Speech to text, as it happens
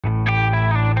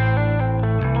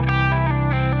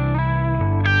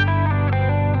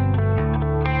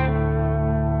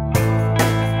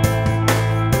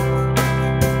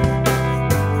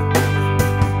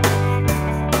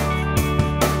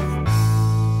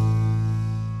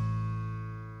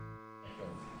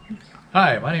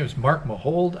Hi, my name is Mark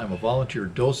Mahowald. I'm a volunteer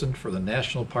docent for the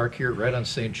National Park here right on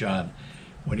St. John.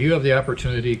 When you have the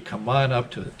opportunity, come on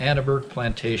up to Annaberg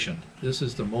Plantation. This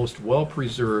is the most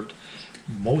well-preserved,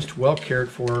 most well-cared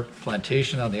for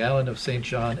plantation on the island of St.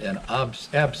 John and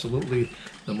absolutely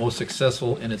the most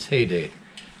successful in its heyday.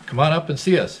 Come on up and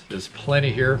see us. There's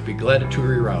plenty here. Be glad to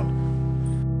tour you around.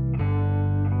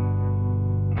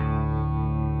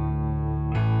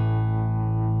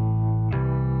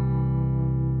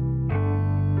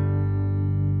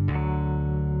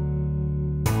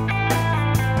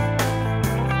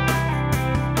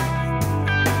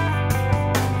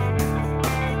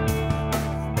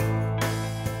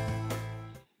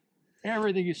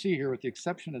 Everything you see here, with the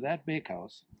exception of that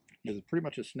bakehouse, is pretty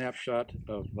much a snapshot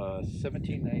of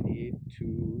 1798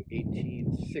 to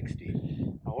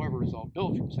 1860. However, it's all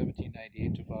built from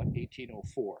 1798 to about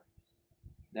 1804.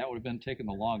 That would have been taken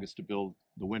the longest to build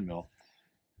the windmill.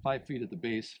 5 feet at the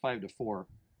base, 5 to 4,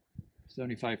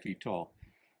 75 feet tall.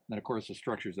 And then, of course, the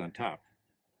structure's on top,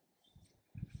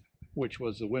 which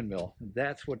was the windmill.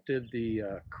 That's what did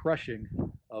the crushing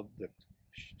of the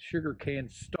sugar cane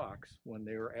stalks when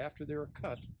they were, after they were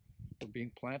cut, were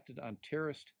being planted on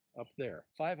terraced up there.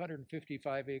 550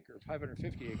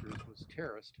 acres was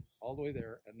terraced all the way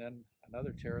there, and then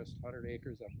another terraced 100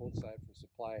 acres on both sides for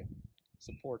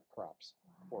support crops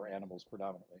for animals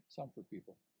predominantly, some for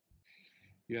people.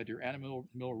 You had your animal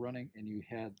mill running and you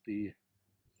had the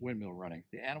windmill running.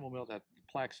 The animal mill, that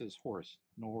plaque says horse.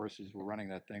 No horses were running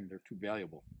that thing. They're too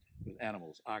valuable. With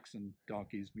animals, oxen,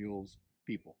 donkeys, mules,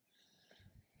 people,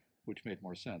 which made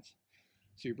more sense.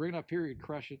 So you bring it up here, you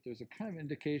crush it. There's a kind of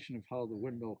indication of how the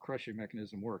windmill crushing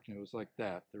mechanism worked, and it was like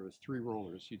that. There was 3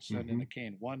 rollers. You'd send in the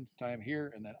cane one time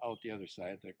here and then out the other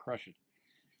side to crush it.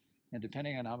 And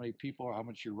depending on how many people or how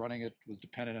much you're running it was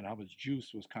dependent on how much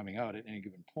juice was coming out at any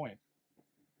given point.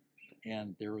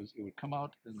 And it would come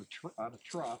out in on a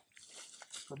trough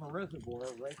from a reservoir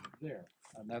right there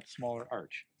on that smaller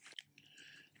arch.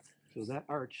 So that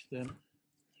arch then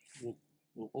will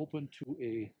open to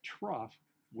a trough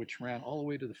which ran all the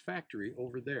way to the factory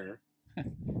over there to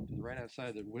the right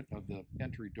outside of the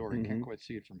entry door. You can't quite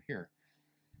see it from here.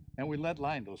 And we lead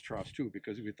lined those troughs too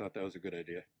because we thought that was a good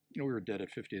idea. You know, we were dead at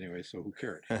 50 anyway, so who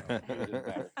cared? You know, it didn't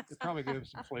matter. It probably gave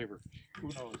some flavor. Who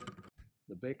knows?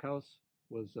 The bakehouse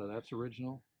was that's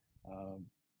original.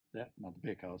 That, not the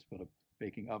bakehouse, but a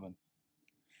baking oven.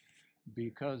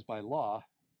 Because by law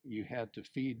you had to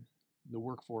feed the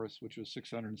workforce, which was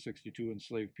 662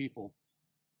 enslaved people,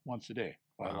 once a day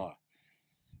by law.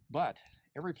 But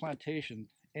every plantation,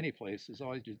 any place, is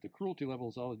always, the cruelty level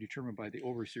is always determined by the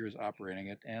overseers operating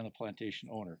it and the plantation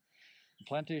owner. The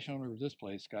plantation owner of this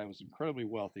place, guy, was incredibly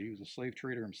wealthy. He was a slave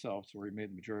trader himself, so where he made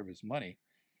the majority of his money.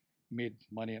 He made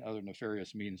money in other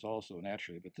nefarious means also,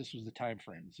 naturally, but this was the time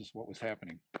frame. This is what was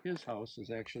happening. His house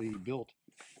is actually built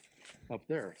up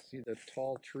there. See that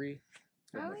tall tree?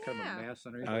 Kind of a mass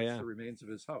underneath. That's the remains of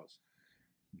his house.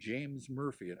 James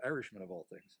Murphy, an Irishman of all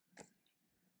things.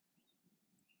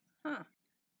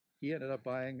 He ended up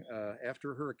buying,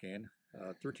 after a hurricane,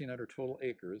 1,300 total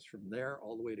acres from there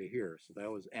all the way to here. So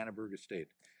that was Annaberg Estate.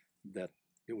 That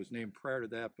it was named prior to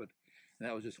that, but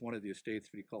that was just one of the estates,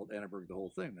 but he called Annaberg the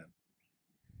whole thing then.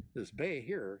 This bay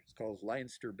here is called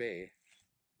Leinster Bay,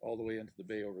 all the way into the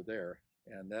bay over there,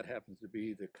 and that happens to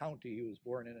be the county he was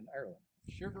born in Ireland.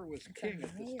 Sugar was king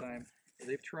at this time.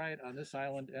 They've tried on this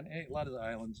island and a lot of the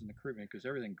islands in the Caribbean, because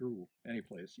everything grew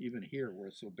anyplace, even here where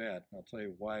it's so bad. And I'll tell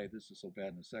you why this is so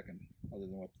bad in a second, other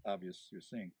than what obvious you're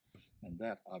seeing, and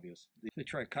that obvious. They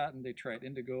tried cotton, they tried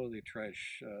indigo, they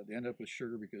ended up with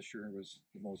sugar because sugar was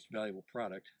the most valuable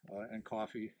product, and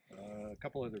coffee, a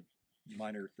couple other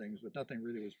minor things, but nothing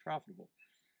really was profitable.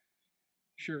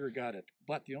 Sugar got it,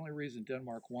 but the only reason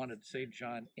Denmark wanted St.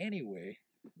 John anyway,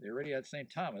 they already had St.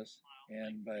 Thomas,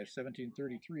 and by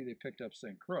 1733 they picked up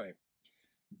St. Croix.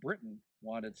 Britain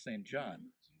wanted St. John,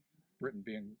 Britain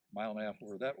being a mile and a half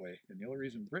over that way, and the only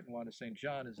reason Britain wanted St.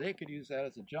 John is they could use that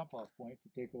as a jump-off point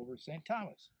to take over St.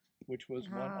 Thomas, which was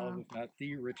one of, if not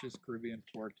the richest Caribbean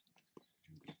port,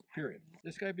 period.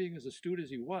 This guy, being as astute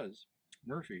as he was,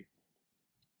 Murphy,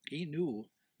 he knew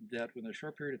that within a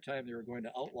short period of time they were going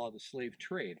to outlaw the slave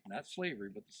trade, not slavery,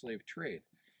 but the slave trade.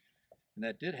 And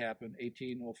that did happen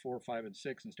 1804, 5, and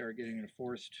 6, and started getting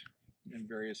enforced in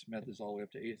various methods all the way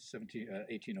up to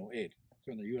 1808.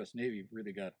 So when the U.S. Navy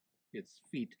really got its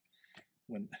feet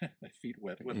when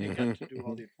they got to do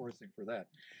all the enforcing for that.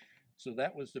 So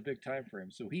that was the big time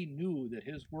frame. So he knew that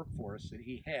his workforce that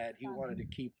he wanted to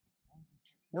keep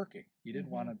working. He didn't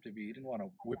want him to be, he didn't want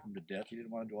to whip him to death. He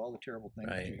didn't want to do all the terrible things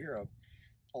that you hear of.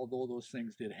 Although those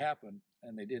things did happen,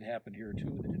 and they did happen here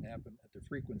too. They didn't didn't happen at the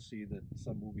frequency that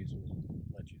some movies will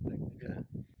let you think they did,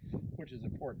 which is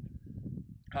important.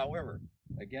 However,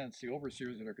 again, it's the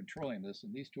overseers that are controlling this,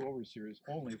 and these two overseers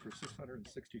only for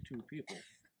 662 people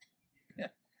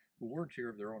who weren't here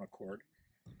of their own accord,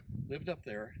 lived up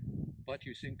there. But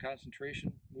you've seen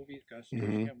concentration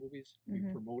camp movies. You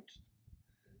promote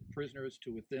prisoners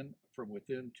from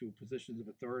within to positions of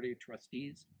authority,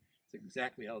 trustees. It's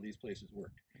exactly how these places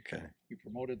worked. Okay. You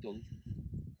promoted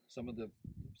some of the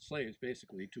slaves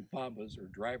basically to bambas, or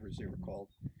drivers they were called.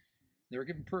 They were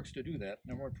given perks to do that.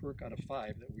 Number one perk out of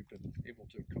 5 that we've been able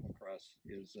to come across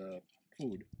is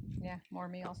food. Yeah, more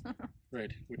meals.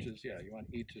 Right, which is, you want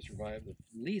to eat to survive. The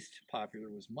least popular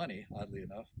was money, oddly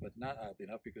enough, but not oddly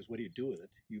enough, because what do you do with it?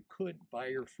 You could buy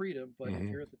your freedom, but if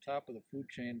you're at the top of the food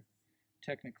chain,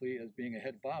 technically as being a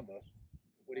head bamba,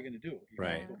 what are you going to do? You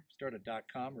Right. Start a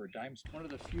 .com or a dime store. One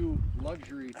of the few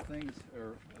luxury things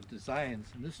or designs,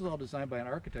 and this is all designed by an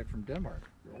architect from Denmark,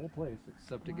 the whole place,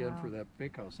 except again for that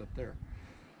bakehouse up there.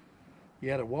 He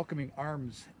had a welcoming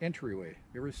arms entryway.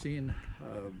 You ever seen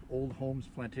old homes,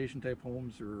 plantation type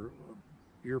homes, or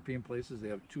European places? They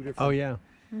have 2 different. Oh yeah.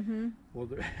 Well,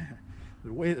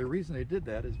 the reason they did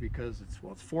that is because it's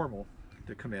formal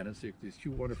to come in and see these 2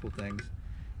 wonderful things,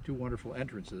 2 wonderful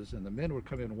entrances, and the men would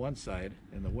come in one side,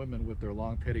 and the women with their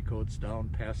long petticoats down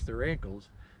past their ankles.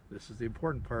 This is the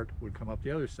important part, would come up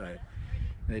the other side.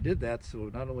 And they did that so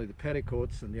not only the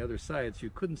petticoats and the other sides, you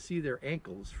couldn't see their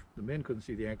ankles. The men couldn't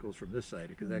see the ankles from this side,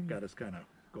 because that got us kind of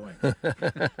going.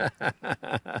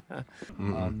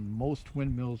 On most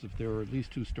windmills, if there were at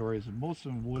least 2 stories, and most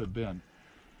of them would have been,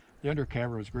 the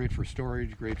undercarriage was great for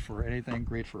storage, great for anything,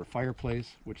 great for a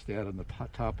fireplace, which they had on the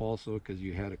top also, because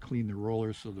you had to clean the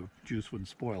rollers so the juice wouldn't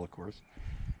spoil, of course.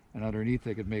 And underneath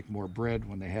they could make more bread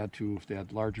when they had to, if they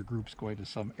had larger groups going to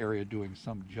some area doing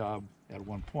some job at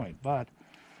one point. But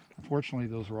unfortunately,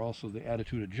 those were also the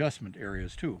attitude adjustment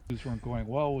areas too. These weren't going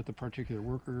well with the particular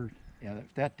worker, and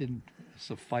if that didn't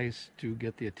suffice to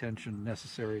get the attention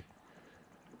necessary,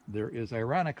 there is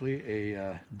ironically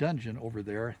a dungeon over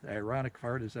there. The ironic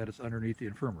part is that it's underneath the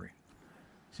infirmary.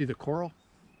 See the coral?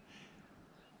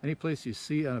 Any place you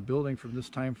see on a building from this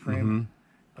time frame,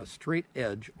 a straight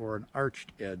edge or an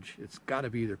arched edge, it's got to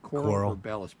be either coral or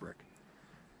ballast brick,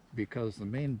 because the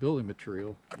main building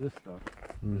material, this stuff,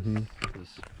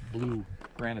 this blue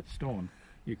granite stone,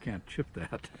 you can't chip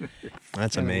that.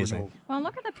 That's amazing. Well,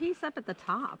 look at the piece up at the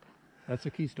top. That's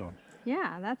a keystone.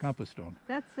 Yeah, that's compass stone.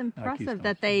 That's impressive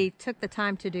that they took the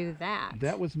time to do that.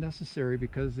 That was necessary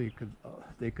because they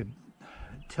could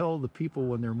tell the people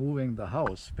when they're moving the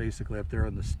house, basically up there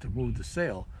to move the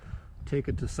sail, take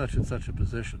it to such and such a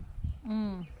position,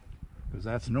 because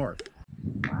that's north.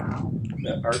 Wow.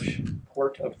 That arch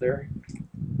port up there,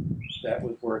 that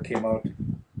was where it came out.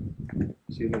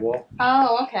 See the wall?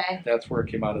 Oh, okay. That's where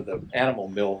it came out of the animal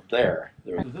mill there.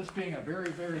 So this being a very,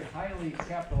 very highly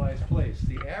capitalized place,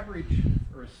 the average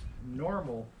or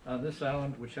normal on this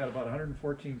island, which had about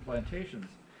 114 plantations,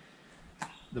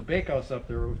 the bakehouse up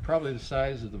there was probably the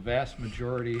size of the vast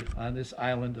majority on this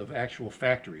island of actual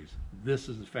factories. This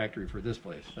is the factory for this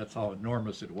place. That's how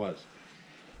enormous it was,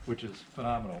 which is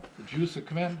phenomenal. The juice would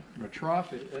come in from a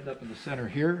trough, it end up in the center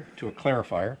here to a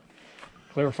clarifier.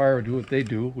 Clarifier would do what they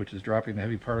do, which is dropping the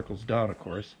heavy particles down, of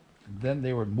course. Then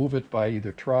they would move it by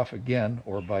either trough again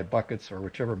or by buckets or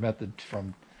whichever method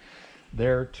from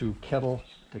there to kettle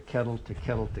to kettle to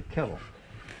kettle to kettle.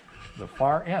 The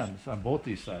far ends on both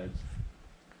these sides,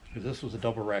 because this was a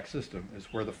double rack system, is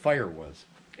where the fire was.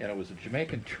 And it was a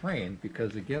Jamaican train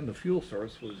because, again, the fuel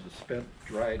source was the spent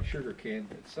dried sugar cane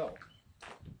itself.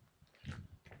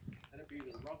 That'd be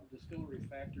the rum distillery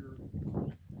factor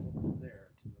there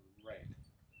to the right.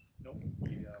 Nope,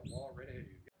 the wall right ahead of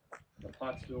you. The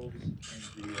pot stoves and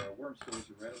the worm stoves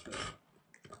are right up there.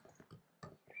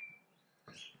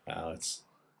 Wow, it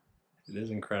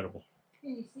is incredible.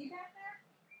 Can you see back there?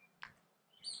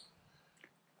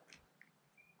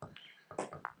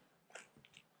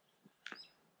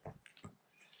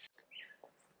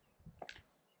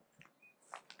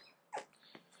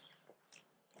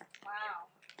 Wow.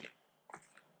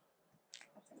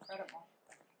 That's incredible.